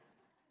it did.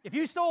 If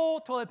you stole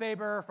toilet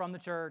paper from the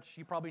church,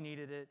 you probably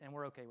needed it, and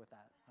we're okay with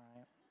that. All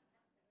right?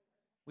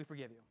 We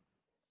forgive you.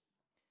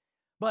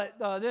 But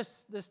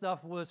this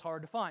stuff was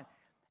hard to find.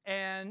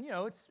 And,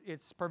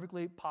 it's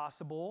perfectly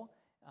possible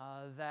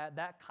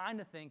that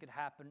kind of thing could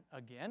happen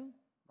again,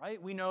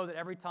 right? We know that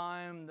every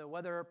time the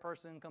weather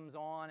person comes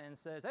on and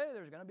says, hey,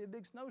 there's going to be a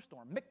big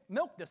snowstorm,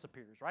 milk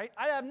disappears, right?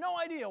 I have no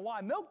idea why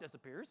milk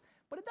disappears,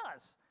 but it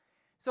does.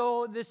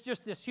 So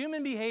this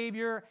human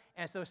behavior,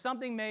 and so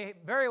something may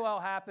very well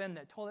happen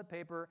that toilet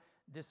paper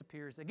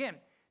disappears again.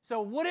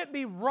 So would it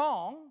be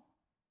wrong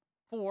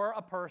for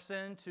a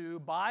person to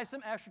buy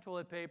some extra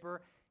toilet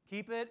paper,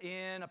 keep it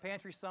in a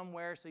pantry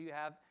somewhere so you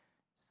have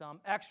some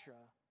extra?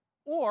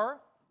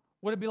 Or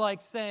would it be like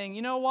saying,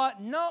 you know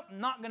what, nope,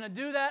 not going to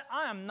do that.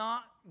 I am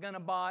not going to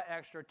buy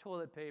extra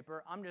toilet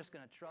paper. I'm just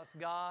going to trust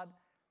God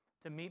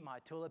to meet my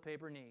toilet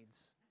paper needs.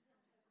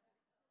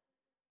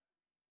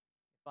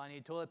 If I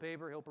need toilet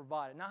paper, He'll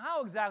provide it. Now,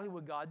 how exactly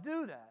would God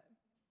do that?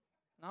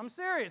 I'm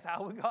serious.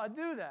 How would God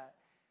do that?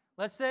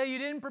 Let's say you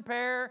didn't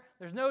prepare.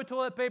 There's no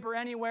toilet paper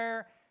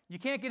anywhere. You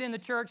can't get in the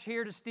church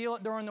here to steal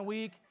it during the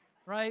week,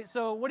 right?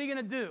 So what are you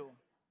going to do?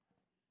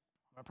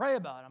 I'm going to pray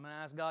about it. I'm going to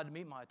ask God to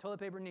meet my toilet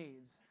paper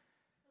needs.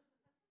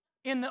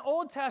 In the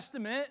Old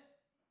Testament,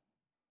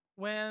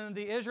 when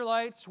the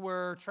Israelites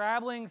were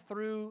traveling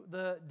through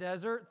the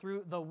desert,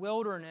 through the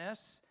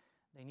wilderness,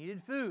 they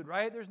needed food,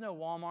 right? There's no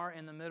Walmart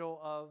in the middle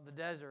of the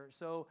desert.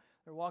 So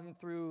they're walking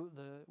through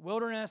the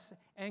wilderness,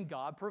 and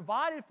God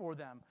provided for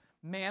them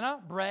manna,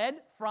 bread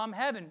from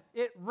heaven.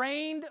 It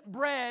rained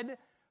bread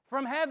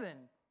from heaven.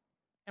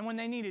 And when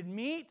they needed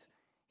meat,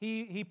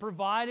 He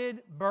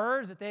provided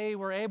birds that they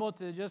were able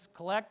to just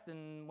collect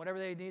and whatever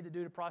they needed to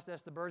do to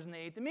process the birds, and they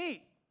ate the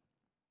meat.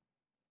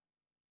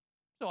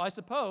 So I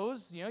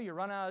suppose, you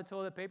run out of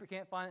toilet paper,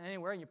 can't find it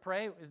anywhere, and you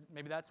pray,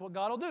 maybe that's what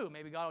God will do.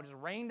 Maybe God will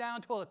just rain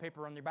down toilet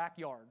paper on your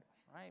backyard,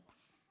 right?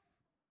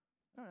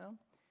 I don't know.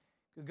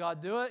 Could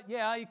God do it?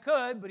 Yeah, He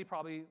could, but He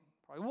probably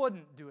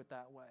wouldn't do it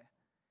that way.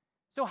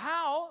 So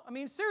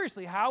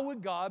seriously, how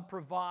would God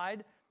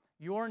provide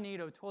your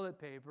need of toilet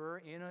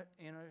paper in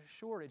a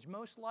shortage?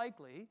 Most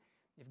likely,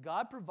 if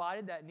God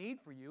provided that need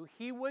for you,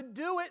 He would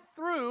do it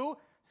through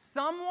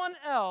someone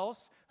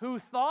else who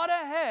thought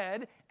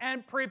ahead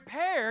and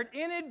prepared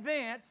in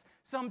advance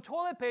some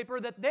toilet paper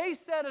that they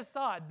set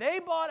aside. They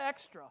bought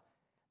extra.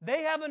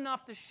 They have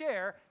enough to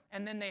share,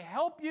 and then they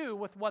help you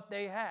with what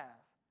they have.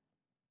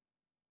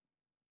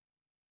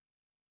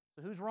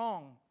 So who's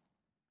wrong?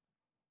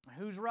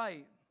 Who's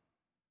right?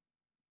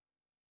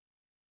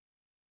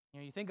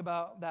 You think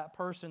about that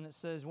person that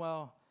says,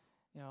 well,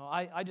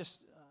 I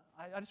just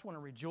want to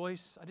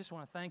rejoice. I just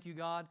want to thank you,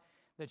 God,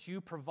 that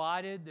you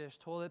provided this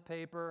toilet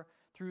paper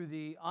through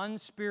the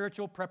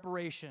unspiritual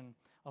preparation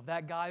of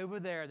that guy over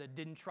there that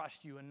didn't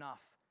trust you enough.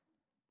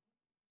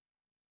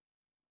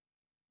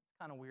 It's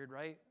kind of weird,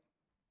 right?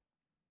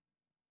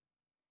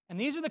 And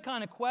these are the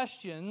kind of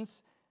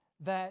questions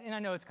that, and I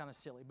know it's kind of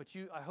silly, but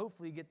I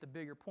hopefully get the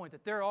bigger point,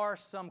 that there are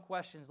some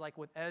questions like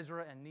with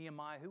Ezra and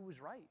Nehemiah, who was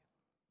right?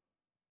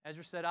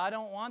 Ezra said, I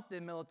don't want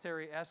the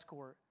military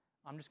escort.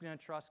 I'm just going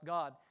to trust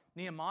God.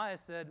 Nehemiah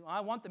said,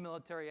 I want the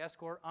military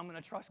escort. I'm going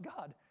to trust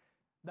God.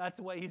 That's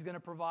the way He's going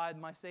to provide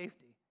my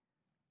safety.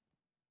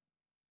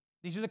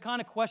 These are the kind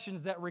of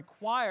questions that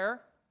require,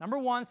 number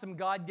one, some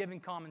God-given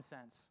common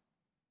sense.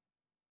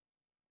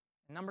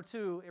 And number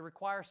two, it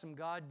requires some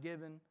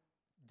God-given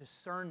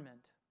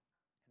discernment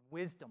and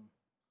wisdom.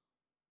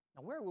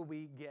 Now, where will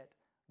we get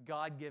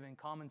God-given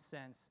common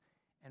sense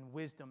and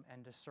wisdom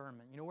and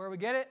discernment? You know where we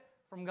get it?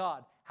 From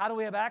God. How do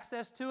we have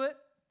access to it?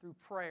 Through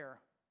prayer.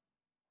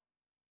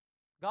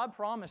 God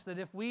promised that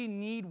if we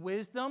need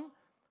wisdom,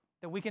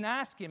 that we can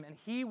ask Him and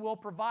He will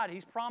provide.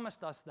 He's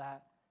promised us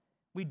that.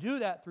 We do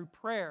that through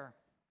prayer.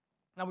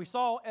 Now we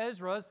saw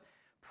Ezra's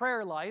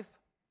prayer life,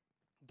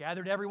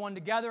 gathered everyone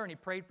together, and he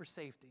prayed for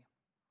safety.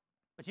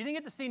 But you didn't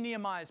get to see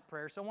Nehemiah's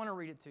prayer, so I want to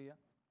read it to you.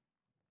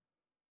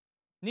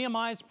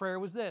 Nehemiah's prayer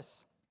was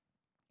this.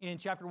 In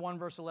chapter 1,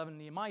 verse 11,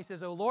 Nehemiah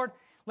says, O Lord,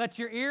 let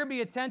your ear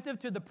be attentive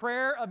to the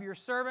prayer of your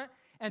servant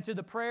and to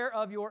the prayer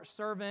of your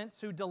servants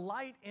who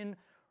delight in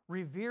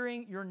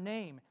revering your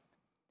name.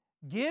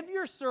 Give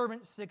your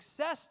servant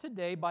success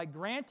today by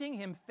granting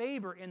him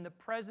favor in the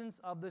presence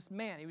of this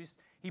man.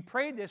 He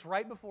prayed this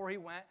right before he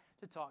went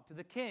to talk to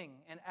the king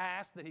and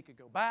asked that he could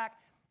go back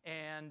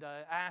and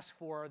ask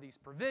for these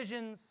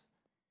provisions.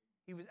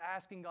 He was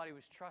asking God, he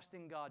was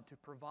trusting God to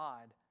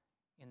provide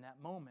in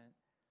that moment.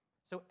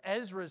 So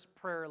Ezra's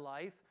prayer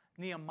life,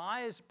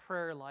 Nehemiah's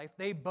prayer life,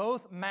 they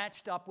both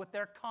matched up with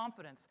their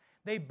confidence.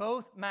 They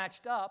both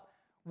matched up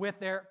with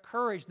their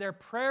courage. Their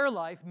prayer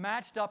life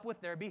matched up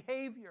with their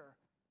behavior.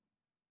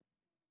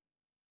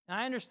 And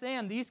I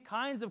understand these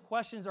kinds of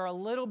questions are a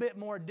little bit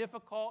more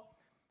difficult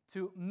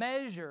to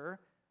measure,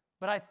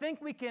 but I think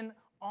we can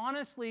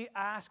honestly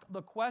ask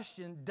the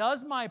question,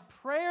 does my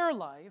prayer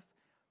life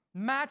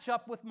match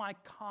up with my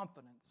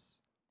confidence?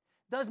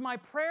 Does my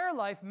prayer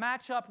life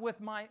match up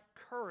with my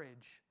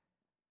courage?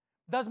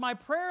 Does my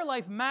prayer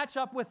life match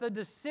up with the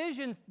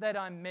decisions that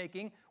I'm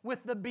making,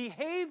 with the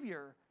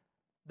behavior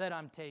that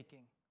I'm taking?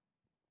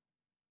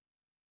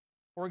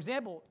 For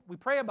example, we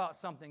pray about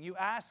something. You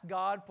ask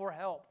God for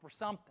help for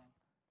something.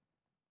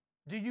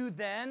 Do you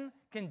then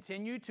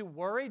continue to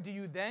worry? Do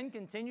you then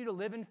continue to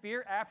live in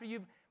fear after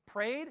you've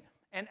prayed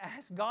and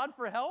asked God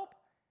for help?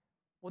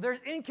 Well,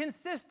 there's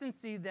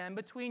inconsistency then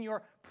between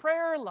your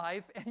prayer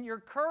life and your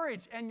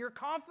courage and your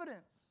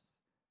confidence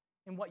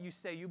in what you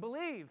say you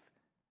believe.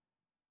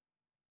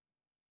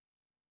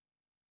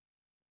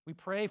 We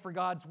pray for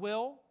God's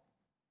will.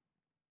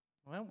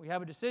 Well, we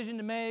have a decision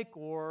to make,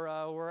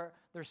 or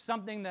there's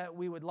something that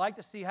we would like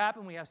to see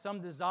happen. We have some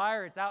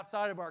desire. It's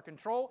outside of our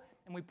control,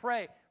 and we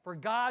pray for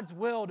God's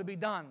will to be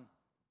done.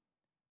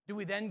 Do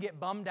we then get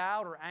bummed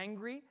out or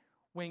angry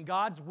when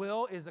God's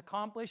will is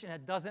accomplished and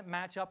it doesn't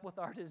match up with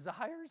our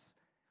desires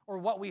or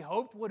what we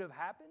hoped would have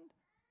happened?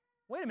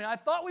 Wait a minute, I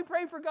thought we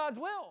prayed for God's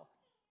will.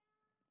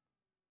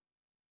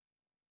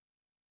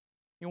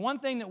 You know, one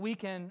thing that we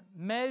can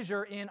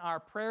measure in our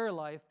prayer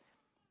life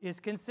is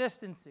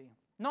consistency.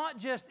 Not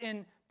just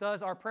in,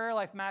 does our prayer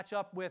life match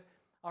up with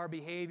our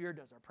behavior?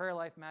 Does our prayer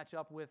life match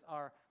up with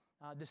our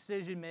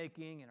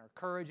decision-making and our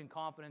courage and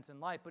confidence in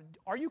life? But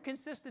are you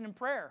consistent in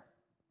prayer?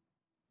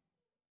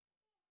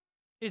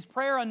 Is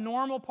prayer a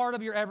normal part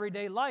of your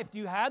everyday life? Do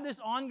you have this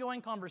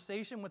ongoing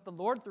conversation with the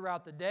Lord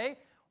throughout the day?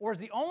 Or is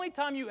the only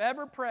time you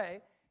ever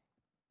pray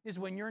is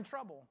when you're in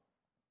trouble?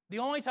 The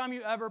only time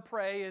you ever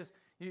pray is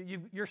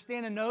you're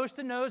standing nose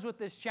to nose with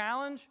this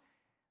challenge,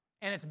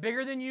 and it's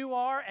bigger than you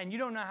are, and you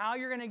don't know how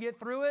you're going to get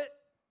through it?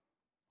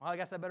 Well, I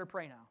guess I better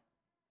pray now.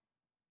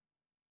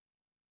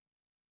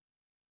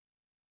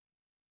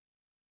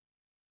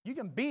 You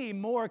can be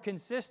more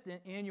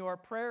consistent in your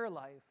prayer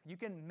life. You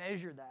can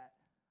measure that.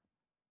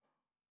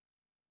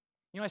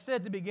 You know, I said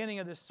at the beginning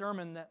of this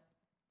sermon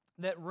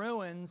that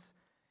ruins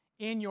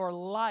in your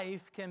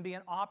life can be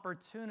an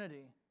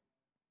opportunity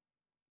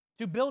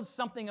to build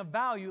something of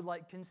value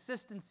like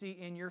consistency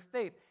in your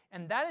faith.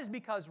 And that is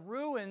because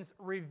ruins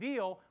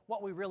reveal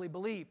what we really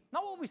believe.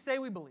 Not what we say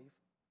we believe,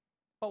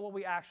 but what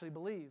we actually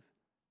believe.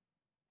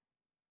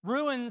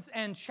 Ruins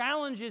and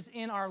challenges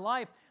in our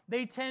life,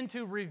 they tend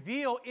to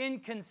reveal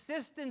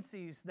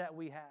inconsistencies that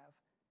we have,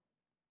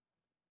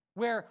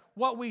 where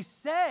what we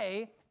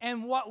say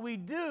and what we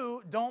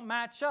do don't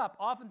match up.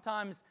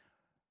 Oftentimes,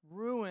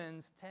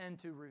 ruins tend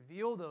to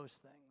reveal those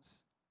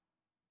things.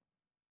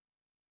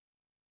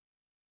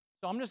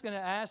 So I'm just going to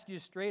ask you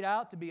straight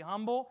out to be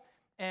humble,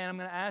 and I'm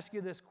going to ask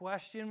you this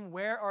question: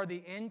 where are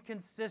the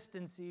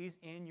inconsistencies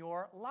in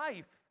your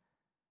life?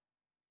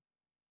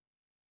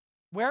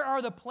 Where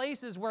are the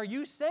places where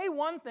you say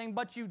one thing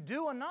but you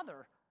do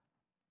another?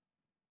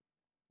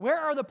 Where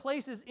are the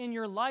places in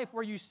your life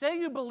where you say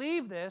you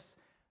believe this,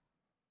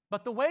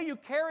 but the way you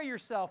carry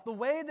yourself, the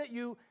way that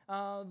you,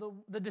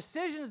 the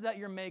decisions that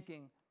you're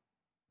making,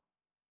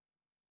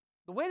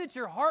 the way that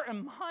your heart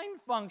and mind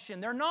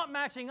function, they're not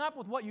matching up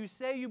with what you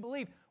say you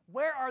believe?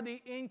 Where are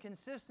the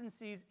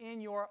inconsistencies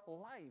in your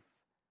life?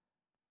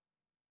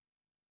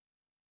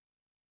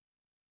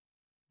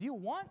 Do you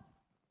want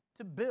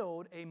to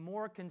build a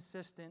more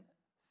consistent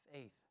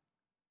faith?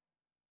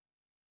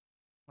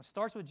 It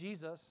starts with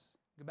Jesus.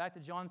 Go back to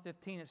John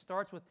 15. It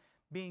starts with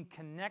being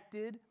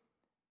connected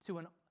to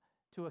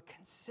a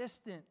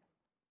consistent,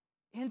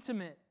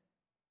 intimate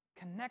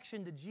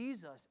connection to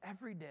Jesus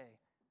every day,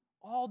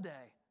 all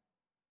day.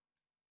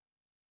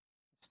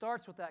 It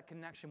starts with that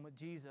connection with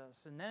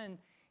Jesus, and then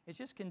it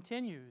just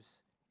continues.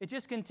 It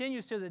just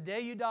continues to the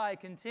day you die. It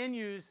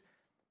continues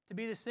to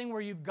be this thing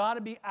where you've got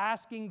to be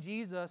asking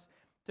Jesus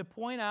to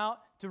point out,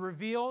 to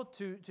reveal,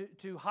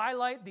 to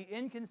highlight the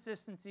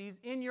inconsistencies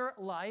in your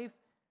life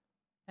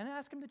and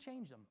ask Him to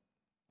change them.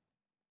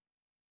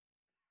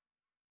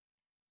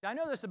 I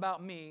know this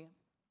about me,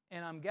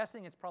 and I'm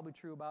guessing it's probably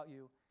true about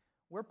you.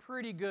 We're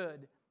pretty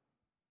good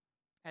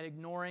at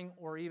ignoring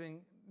or even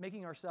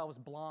making ourselves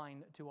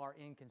blind to our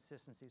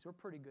inconsistencies. We're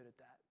pretty good at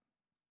that.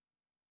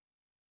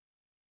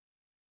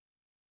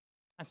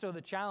 And so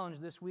the challenge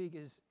this week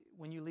is,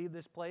 when you leave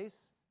this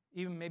place,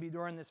 even maybe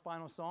during this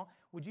final song,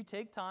 would you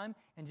take time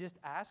and just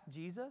ask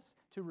Jesus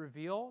to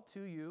reveal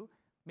to you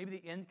maybe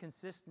the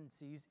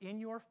inconsistencies in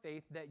your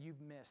faith that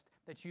you've missed,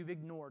 that you've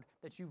ignored,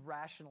 that you've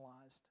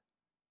rationalized?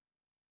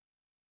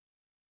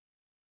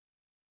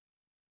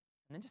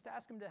 And then just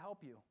ask Him to help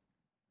you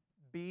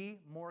be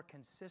more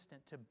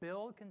consistent, to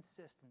build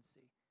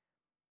consistency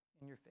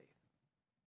in your faith.